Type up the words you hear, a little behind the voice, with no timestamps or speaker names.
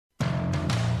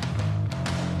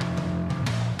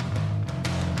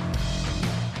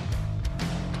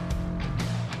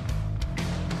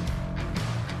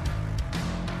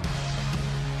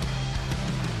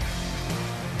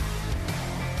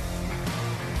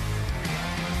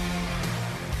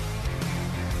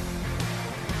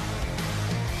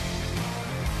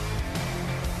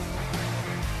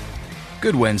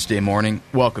Good Wednesday morning.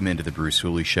 Welcome into the Bruce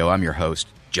Hooley Show. I'm your host,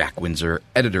 Jack Windsor,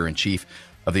 editor-in-chief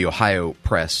of the Ohio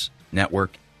Press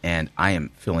Network, and I am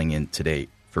filling in today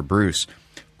for Bruce.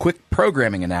 Quick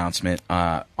programming announcement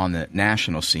on the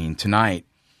national scene. Tonight,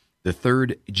 the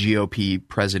third GOP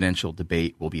presidential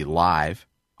debate will be live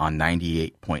on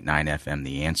 98.9 FM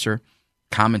The Answer.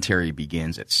 Commentary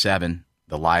begins at 7,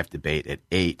 the live debate at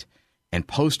 8, and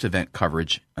post-event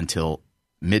coverage until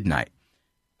midnight.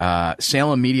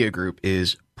 Salem Media Group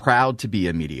is proud to be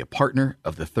a media partner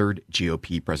of the third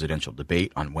GOP presidential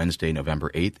debate on Wednesday,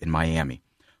 November 8th in Miami.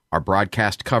 Our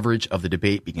broadcast coverage of the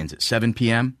debate begins at 7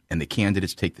 p.m., and the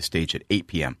candidates take the stage at 8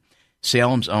 p.m.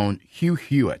 Salem's own Hugh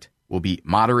Hewitt will be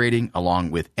moderating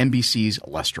along with NBC's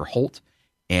Lester Holt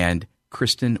and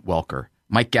Kristen Welker.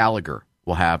 Mike Gallagher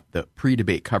will have the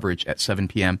pre-debate coverage at 7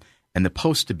 p.m. and the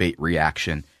post-debate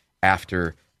reaction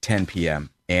after 10 p.m.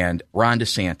 And Ron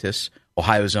DeSantis,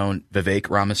 Ohio's own Vivek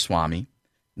Ramaswamy,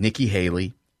 Nikki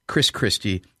Haley, Chris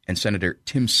Christie, and Senator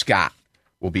Tim Scott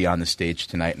will be on the stage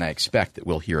tonight, and I expect that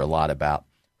we'll hear a lot about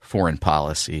foreign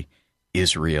policy,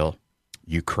 Israel,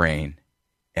 Ukraine,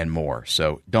 and more.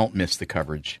 So don't miss the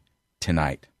coverage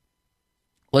tonight.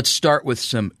 Let's start with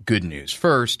some good news.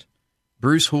 First,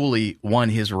 Bruce Hooley won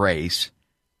his race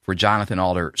for Jonathan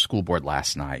Alder School Board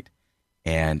last night,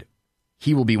 and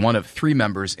he will be one of 3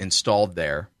 members installed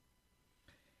there.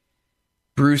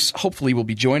 Bruce hopefully will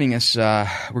be joining us.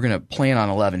 We're going to plan on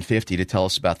 11:50 to tell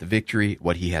us about the victory,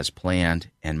 what he has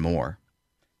planned, and more.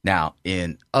 Now,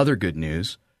 in other good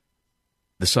news,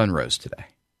 the sun rose today.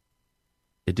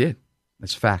 It did.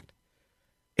 That's a fact.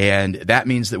 And that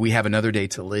means that we have another day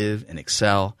to live and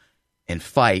excel and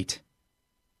fight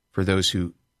for those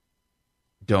who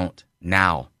don't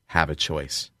now have a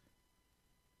choice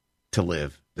to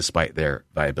live despite their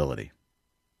viability.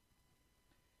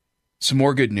 Some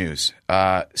more good news.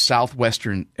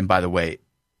 Southwestern, and by the way,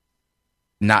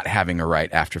 not having a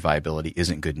right after viability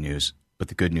isn't good news, but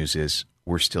the good news is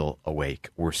we're still awake,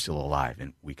 we're still alive,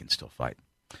 and we can still fight.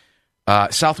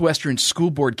 Southwestern school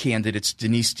board candidates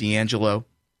Denise D'Angelo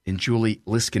and Julie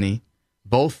Liskany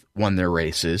both won their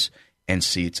races and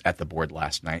seats at the board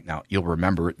last night. Now, you'll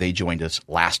remember they joined us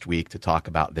last week to talk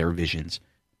about their visions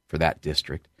for that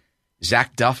district.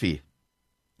 Zach Duffy,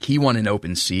 he won an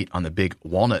open seat on the Big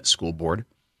Walnut School Board.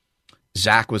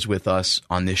 Zach was with us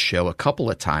on this show a couple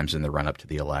of times in the run-up to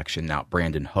the election. Now,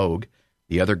 Brandon Hogue,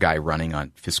 the other guy running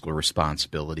on fiscal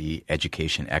responsibility,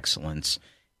 education excellence,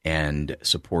 and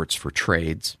supports for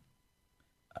trades,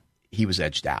 he was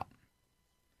edged out.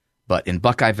 But in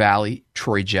Buckeye Valley,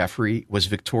 Troy Jeffrey was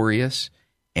victorious,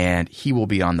 and he will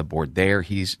be on the board there.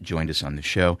 He's joined us on the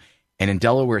show. And in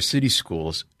Delaware City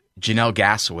Schools, Janelle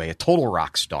Gassaway, a total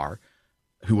rock star,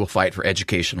 who will fight for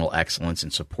educational excellence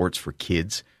and supports for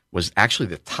kids, was actually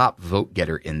the top vote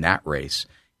getter in that race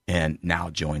and now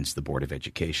joins the Board of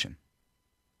Education.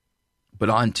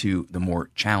 But on to the more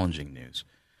challenging news.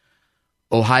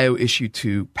 Ohio Issue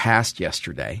 2 passed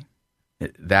yesterday.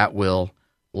 That will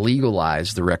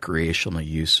legalize the recreational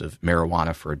use of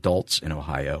marijuana for adults in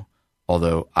Ohio,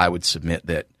 although I would submit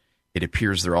that it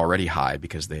appears they're already high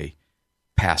because they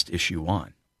passed Issue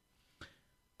 1.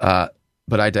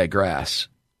 But I digress.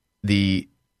 The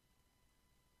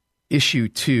Issue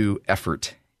 2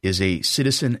 effort is a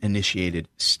citizen-initiated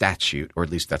statute, or at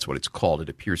least that's what it's called. It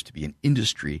appears to be an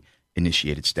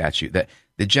industry-initiated statute that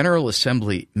the General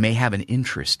Assembly may have an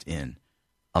interest in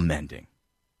amending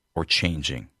or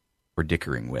changing or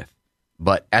dickering with.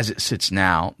 But as it sits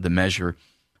now, the measure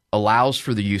allows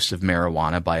for the use of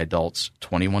marijuana by adults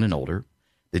 21 and older.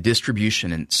 The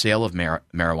distribution and sale of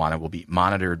marijuana will be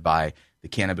monitored by the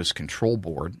Cannabis Control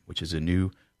Board, which is a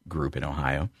new group in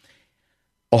Ohio.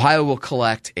 Ohio will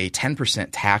collect a 10%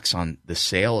 tax on the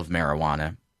sale of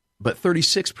marijuana, but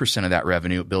 36% of that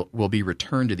revenue will be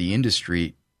returned to the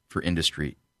industry for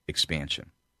industry expansion.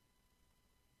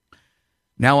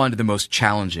 Now on to the most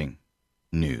challenging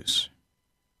news.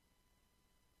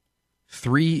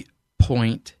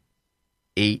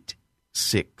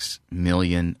 3.86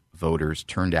 million voters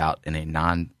turned out in a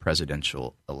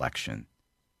non-presidential election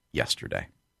yesterday.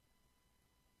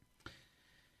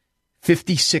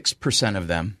 56% of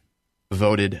them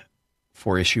voted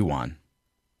for Issue 1,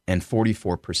 and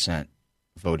 44%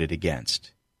 voted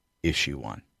against Issue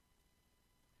 1.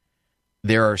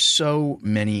 There are so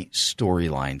many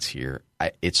storylines here,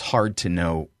 it's hard to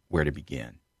know where to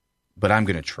begin, but I'm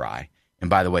going to try. And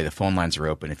by the way, the phone lines are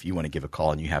open if you want to give a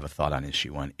call and you have a thought on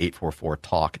Issue 1,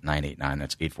 844-TALK-989.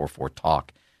 That's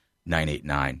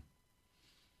 844-TALK-989.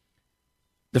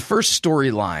 The first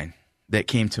storyline that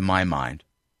came to my mind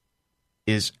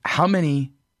is how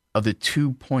many of the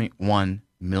 2.1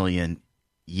 million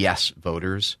yes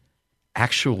voters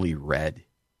actually read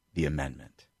the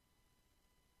amendment.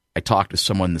 I talked to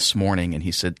someone this morning, and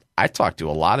he said, I talked to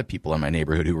a lot of people in my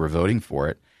neighborhood who were voting for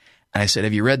it. And I said,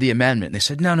 have you read the amendment? And they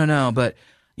said, no, but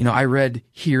I read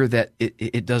here that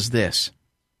it does this.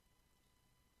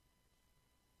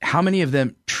 How many of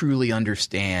them truly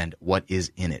understand what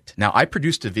is in it? Now, I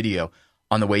produced a video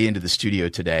on the way into the studio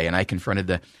today, and I confronted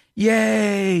the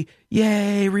yay,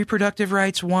 reproductive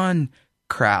rights won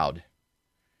crowd.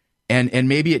 And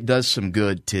maybe it does some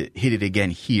good to hit it again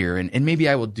here, and maybe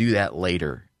I will do that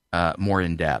later, more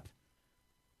in depth.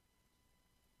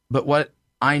 But what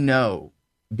I know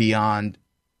beyond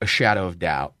a shadow of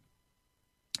doubt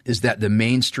is that the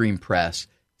mainstream press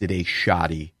did a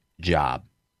shoddy job.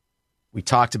 We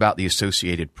talked about the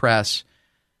Associated Press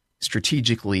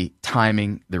strategically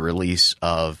timing the release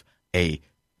of a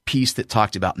piece that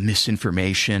talked about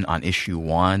misinformation on issue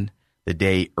 1 the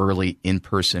day early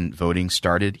in-person voting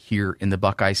started here in the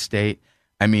Buckeye State.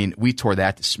 I mean, we tore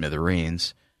that to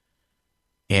smithereens.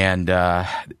 And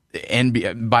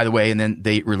by the way, and then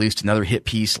they released another hit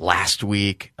piece last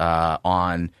week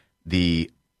on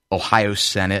the Ohio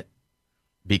Senate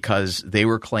because they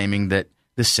were claiming that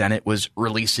the Senate was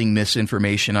releasing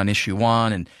misinformation on issue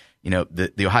 1. And,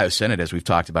 the Ohio Senate, as we've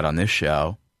talked about on this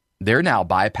show, they're now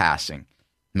bypassing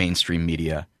mainstream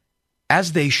media,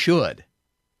 as they should.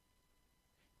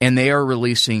 And they are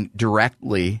releasing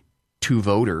directly to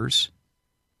voters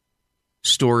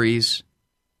stories,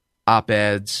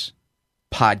 op-eds,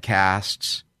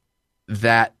 podcasts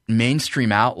that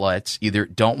mainstream outlets either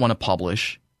don't want to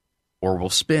publish or will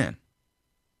spin.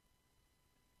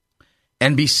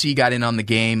 NBC got in on the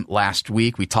game last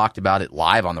week. We talked about it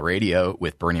live on the radio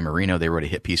with Bernie Moreno. They wrote a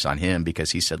hit piece on him because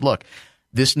he said, look,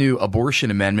 this new abortion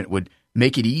amendment would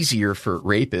make it easier for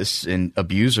rapists and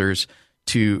abusers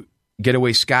to get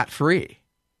away scot-free.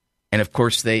 And, of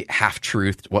course, they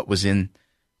half-truthed what was in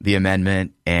the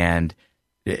amendment and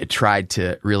it tried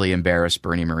to really embarrass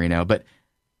Bernie Moreno. But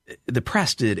the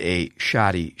press did a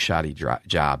shoddy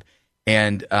job.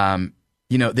 And,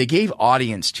 they gave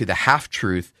audience to the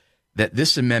half-truth that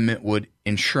this amendment would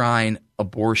enshrine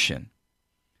abortion.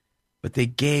 But they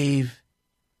gave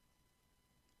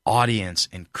audience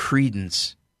and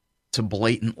credence to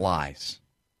blatant lies.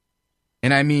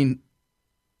 And I mean,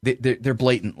 they're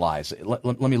blatant lies.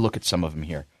 Let me look at some of them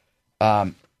here.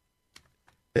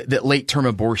 That late-term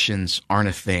abortions aren't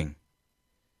a thing.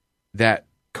 That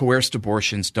coerced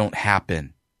abortions don't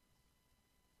happen.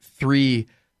 3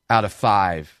 out of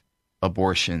 5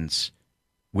 abortions,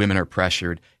 women are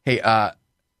pressured. Hey,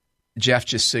 Jeff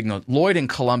just signaled. Lloyd in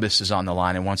Columbus is on the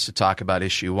line and wants to talk about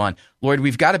issue 1. Lloyd,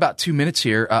 we've got about 2 minutes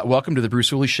here. Welcome to the Bruce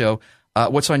Hooley Show.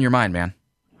 What's on your mind, man?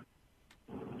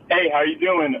 Hey, how you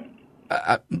doing?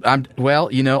 I'm well.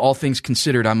 All things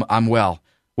considered, I'm well.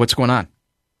 What's going on?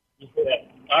 Yeah,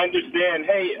 I understand.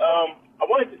 Hey, I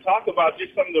wanted to talk about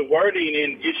just some of the wording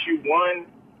in issue 1.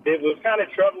 It was kind of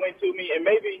troubling to me, and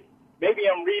maybe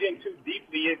I'm reading too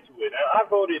deeply into it. I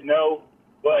voted no,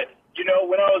 but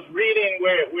when I was reading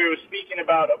where we were speaking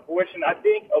about abortion, I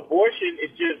think abortion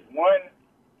is just one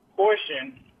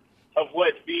portion of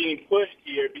what's being pushed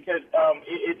here because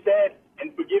it said,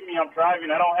 and forgive me, I'm driving,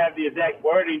 I don't have the exact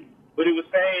wording, but it was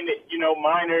saying that,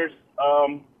 minors,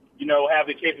 have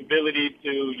the capability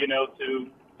to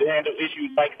handle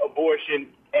issues like abortion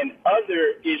and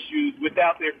other issues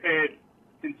without their parents'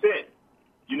 consent,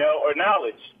 or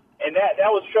knowledge. And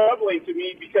that was troubling to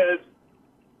me because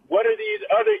what are these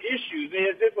other issues?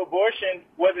 As if abortion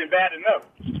wasn't bad enough.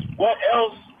 What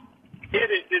else is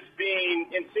it that's being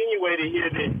insinuated here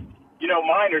that,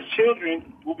 minors,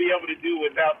 children will be able to do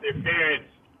without their parents'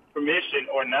 permission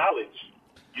or knowledge?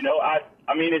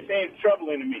 I mean, it seems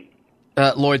troubling to me.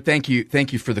 Lloyd, thank you.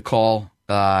 Thank you for the call.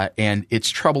 And it's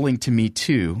troubling to me,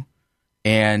 too.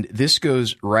 And this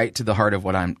goes right to the heart of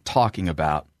what I'm talking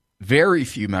about. Very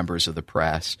few members of the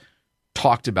press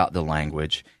talked about the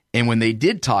language. And when they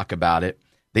did talk about it,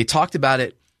 they talked about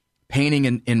it painting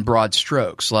in broad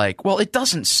strokes. Like, well, it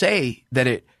doesn't say that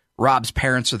it robs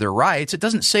parents of their rights. It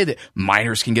doesn't say that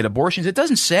minors can get abortions. It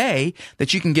doesn't say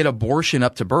that you can get abortion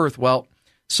up to birth. Well,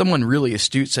 someone really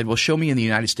astute said, well, show me in the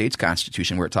United States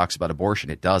Constitution where it talks about abortion.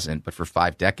 It doesn't. But for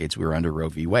 5 decades, we were under Roe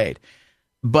v. Wade.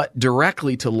 But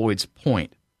directly to Lloyd's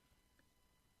point,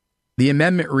 the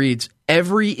amendment reads,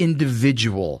 every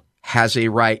individual has a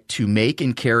right to make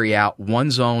and carry out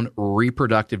one's own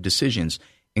reproductive decisions,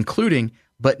 including,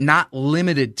 but not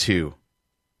limited to,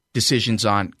 decisions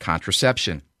on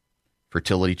contraception,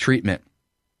 fertility treatment,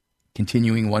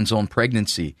 continuing one's own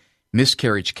pregnancy,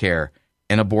 miscarriage care,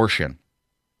 and abortion.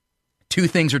 2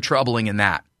 things are troubling in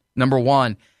that. Number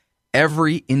 1,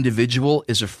 every individual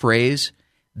is a phrase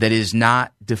that is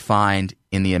not defined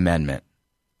in the amendment.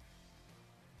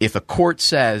 If a court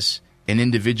says an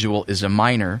individual is a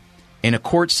minor, and a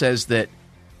court says that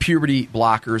puberty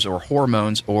blockers or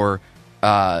hormones or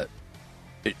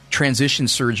transition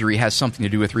surgery has something to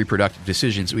do with reproductive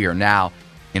decisions, we are now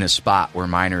in a spot where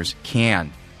minors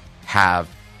can have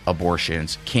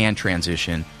abortions, can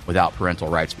transition without parental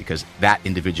rights because that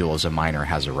individual as a minor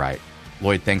has a right.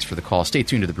 Lloyd, thanks for the call. Stay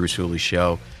tuned to the Bruce Hooley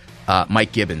Show.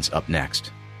 Mike Gibbons up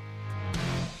next.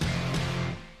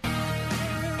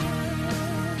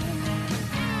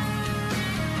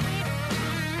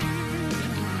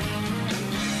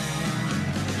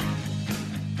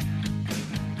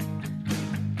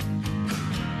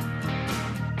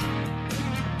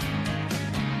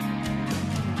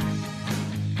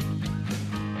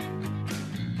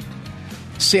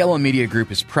 Salem Media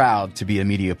Group is proud to be a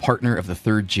media partner of the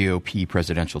third GOP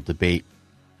presidential debate,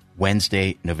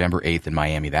 Wednesday, November 8th in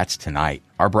Miami. That's tonight.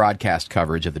 Our broadcast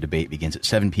coverage of the debate begins at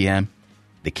 7 p.m.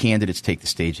 The candidates take the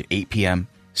stage at 8 p.m.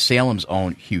 Salem's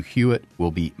own Hugh Hewitt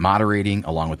will be moderating,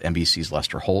 along with NBC's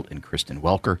Lester Holt and Kristen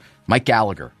Welker. Mike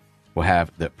Gallagher will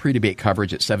have the pre-debate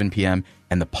coverage at 7 p.m.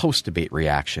 and the post-debate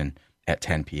reaction at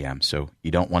 10 p.m. So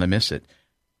you don't want to miss it.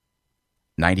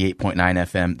 98.9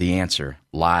 FM, The Answer,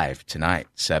 live tonight,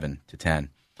 7 to 10.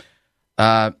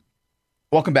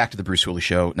 Welcome back to the Bruce Hooley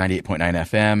Show, 98.9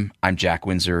 FM. I'm Jack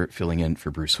Windsor, filling in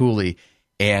for Bruce Hooley.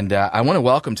 And I want to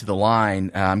welcome to the line,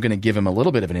 I'm going to give him a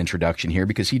little bit of an introduction here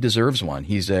because he deserves one.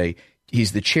 He's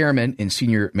the chairman and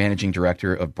senior managing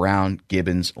director of Brown,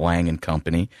 Gibbons, Lang &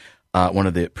 Company, one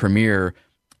of the premier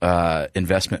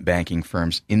investment banking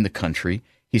firms in the country.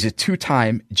 He's a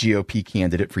two-time GOP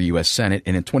candidate for U.S. Senate,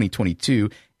 and in 2022,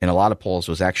 in a lot of polls,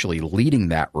 was actually leading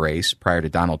that race prior to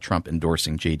Donald Trump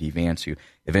endorsing J.D. Vance, who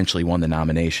eventually won the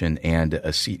nomination and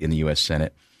a seat in the U.S.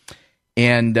 Senate.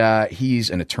 And he's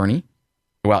an attorney.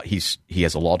 Well, he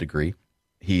has a law degree.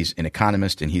 He's an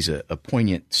economist, and he's a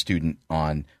poignant student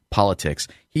on politics.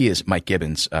 He is Mike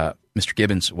Gibbons. Mr.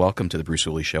 Gibbons, welcome to the Bruce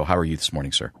Hooley Show. How are you this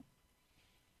morning, sir?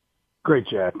 Great,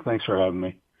 Jack. Thanks for having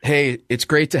me. Hey, it's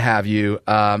great to have you.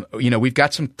 We've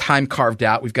got some time carved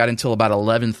out. We've got until about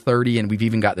 11:30, and we've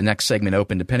even got the next segment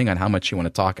open, depending on how much you want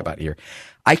to talk about here.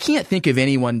 I can't think of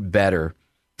anyone better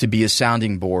to be a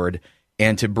sounding board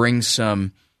and to bring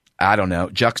some,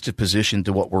 juxtaposition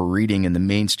to what we're reading in the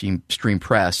mainstream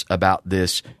press about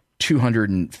this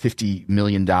 $250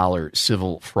 million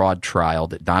civil fraud trial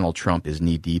that Donald Trump is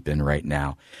knee-deep in right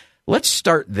now. Let's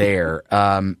start there.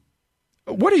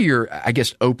 What are your,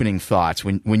 opening thoughts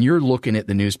when you're looking at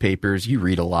the newspapers, you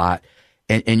read a lot,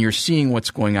 and you're seeing what's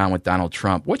going on with Donald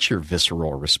Trump? What's your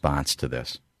visceral response to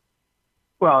this?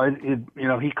 Well,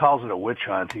 he calls it a witch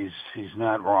hunt. He's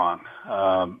not wrong.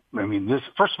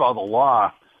 First of all, the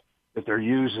law that they're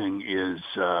using is,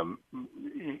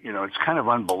 it's kind of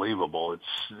unbelievable.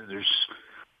 There's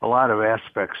a lot of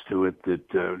aspects to it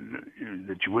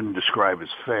that you wouldn't describe as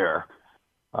fair.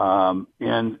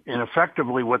 And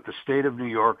effectively what the state of New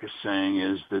York is saying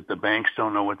is that the banks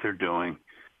don't know what they're doing.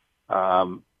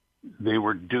 They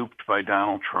were duped by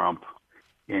Donald Trump,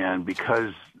 and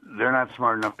because they're not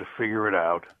smart enough to figure it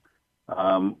out,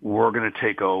 we're going to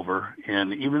take over.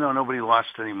 And even though nobody lost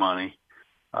any money,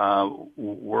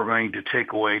 we're going to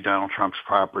take away Donald Trump's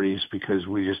properties because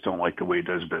we just don't like the way he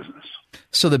does business.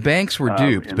 So the banks were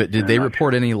duped, but did they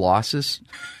report any losses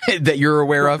that you're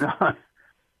aware of?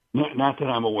 Not that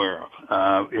I'm aware of.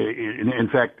 In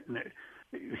fact,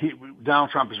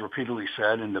 Donald Trump has repeatedly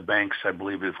said, and the banks, I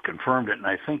believe, have confirmed it, and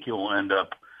I think you'll end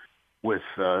up with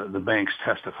the banks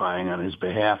testifying on his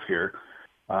behalf here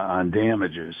on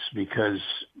damages, because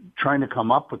trying to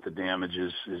come up with the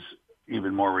damages is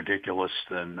even more ridiculous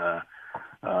than the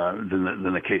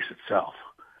case itself.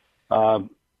 A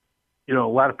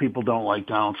lot of people don't like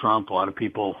Donald Trump. A lot of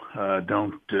people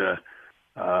don't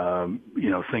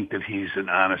think that he's an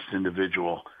honest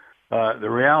individual. The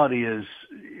reality is,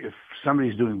 if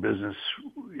somebody's doing business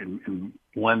in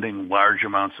lending large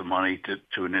amounts of money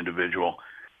to an individual,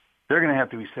 they're going to have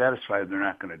to be satisfied they're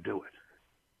not going to do it.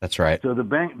 That's right. So the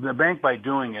bank by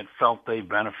doing it felt they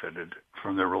benefited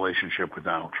from their relationship with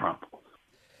Donald Trump,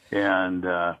 and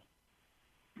they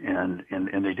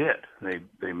did. They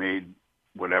made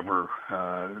whatever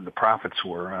the profits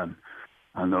were on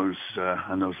those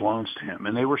loans to him,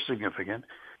 and they were significant.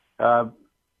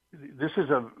 This is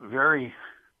a very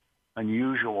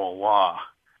unusual law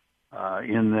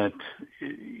in that,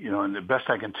 and the best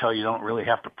I can tell, you don't really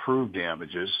have to prove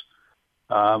damages.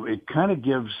 It kind of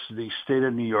gives the state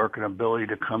of New York an ability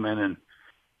to come in and,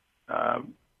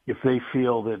 if they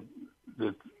feel that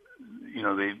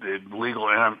the legal,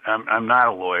 and I'm not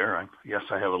a lawyer. Yes,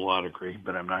 I have a law degree,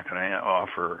 but I'm not going to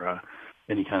offer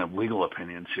any kind of legal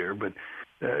opinions here. But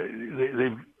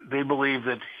they believe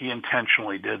that he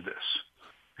intentionally did this.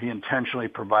 He intentionally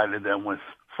provided them with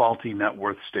faulty net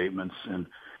worth statements, and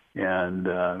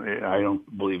I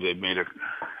don't believe they've made a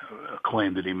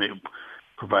claim that he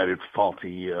provided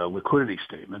faulty liquidity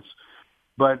statements.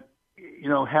 But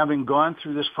having gone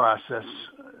through this process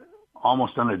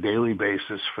almost on a daily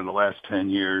basis for the last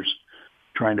 10 years,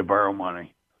 trying to borrow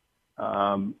money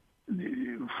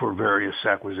for various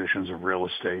acquisitions of real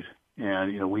estate.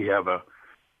 And, we have a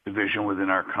division within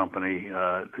our company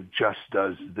that just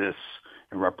does this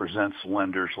and represents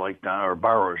lenders or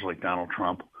borrowers like Donald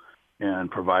Trump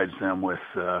and provides them with,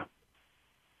 the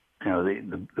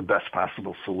best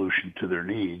possible solution to their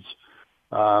needs.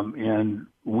 And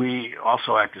we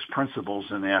also act as principals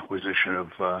in the acquisition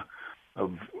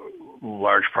of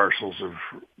large parcels of,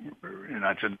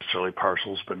 not just necessarily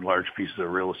parcels, but large pieces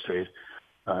of real estate,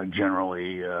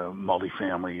 generally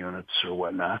multifamily units or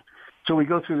whatnot. So we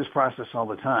go through this process all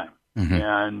the time. Mm-hmm.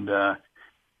 And,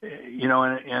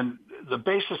 and the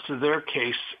basis to their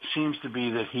case seems to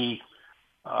be that he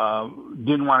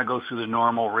didn't want to go through the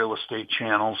normal real estate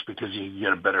channels because you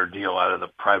get a better deal out of the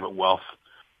private wealth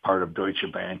part of Deutsche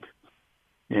Bank.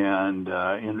 And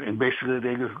basically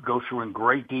they go through in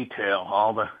great detail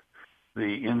all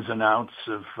the ins and outs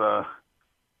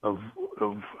of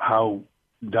how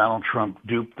Donald Trump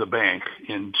duped the bank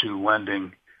into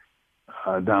lending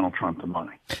Donald Trump the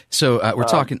money. So we're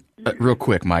talking real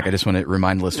quick, Mike. I just want to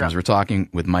remind listeners we're talking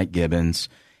with Mike Gibbons,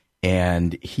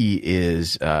 and he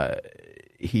is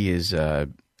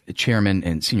chairman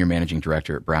and senior managing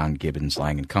director at Brown, Gibbons,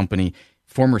 Lang and Company,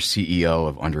 former CEO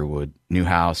of Underwood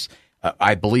Newhouse.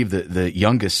 I believe the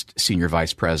youngest senior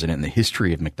vice president in the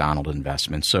history of McDonald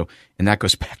Investments. So, and that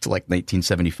goes back to like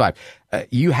 1975.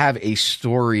 You have a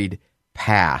storied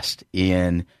past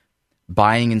in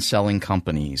buying and selling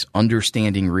companies,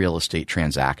 understanding real estate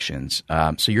transactions.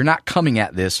 So you're not coming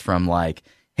at this from like,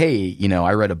 hey,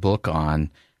 I read a book on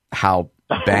how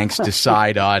banks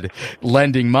decide on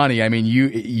lending money. I mean,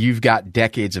 you've got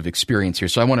decades of experience here.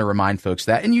 So I want to remind folks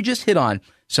that. And you just hit on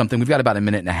something. We've got about a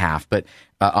minute and a half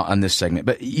on this segment.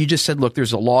 But you just said, look,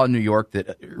 there's a law in New York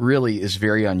that really is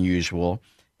very unusual,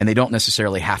 and they don't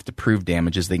necessarily have to prove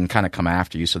damages. They can kind of come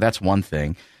after you. So that's one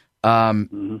thing. So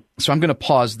I'm going to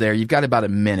pause there. You've got about a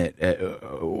minute.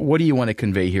 What do you want to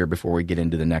convey here before we get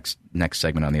into the next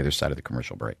segment on the other side of the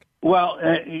commercial break? Well,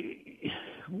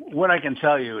 what I can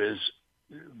tell you is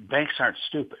banks aren't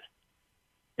stupid.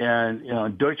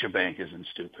 And, Deutsche Bank isn't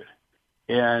stupid.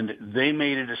 And they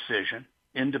made a decision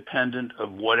independent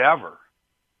of whatever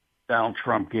Donald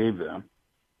Trump gave them.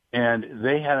 And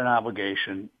they had an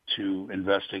obligation to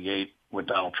investigate what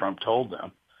Donald Trump told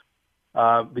them.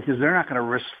 Because they're not going to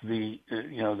risk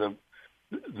the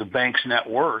bank's net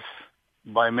worth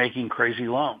by making crazy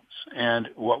loans. And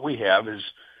what we have is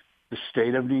the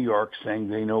state of New York saying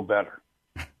they know better.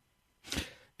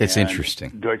 It's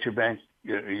interesting. Deutsche Bank,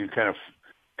 you kind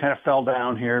of fell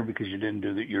down here because you didn't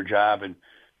do your job, and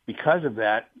because of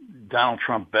that, Donald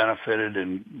Trump benefited,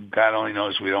 and God only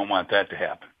knows we don't want that to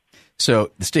happen.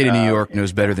 So the state of New York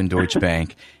knows better than Deutsche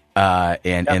Bank,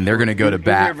 and they're going to go to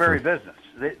bat. Their very business.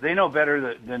 They know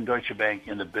better than Deutsche Bank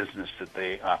in the business that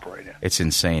they operate in. It's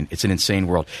insane. It's an insane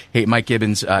world. Hey, Mike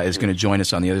Gibbons is going to join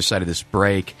us on the other side of this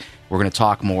break. We're going to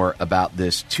talk more about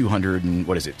this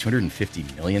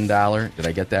 $250 million? Did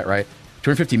I get that right?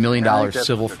 $250 million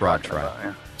civil fraud trial.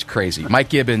 Yeah. It's crazy. Mike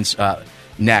Gibbons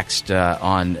next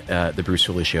on the Bruce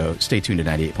Willis Show. Stay tuned to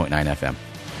 98.9 FM.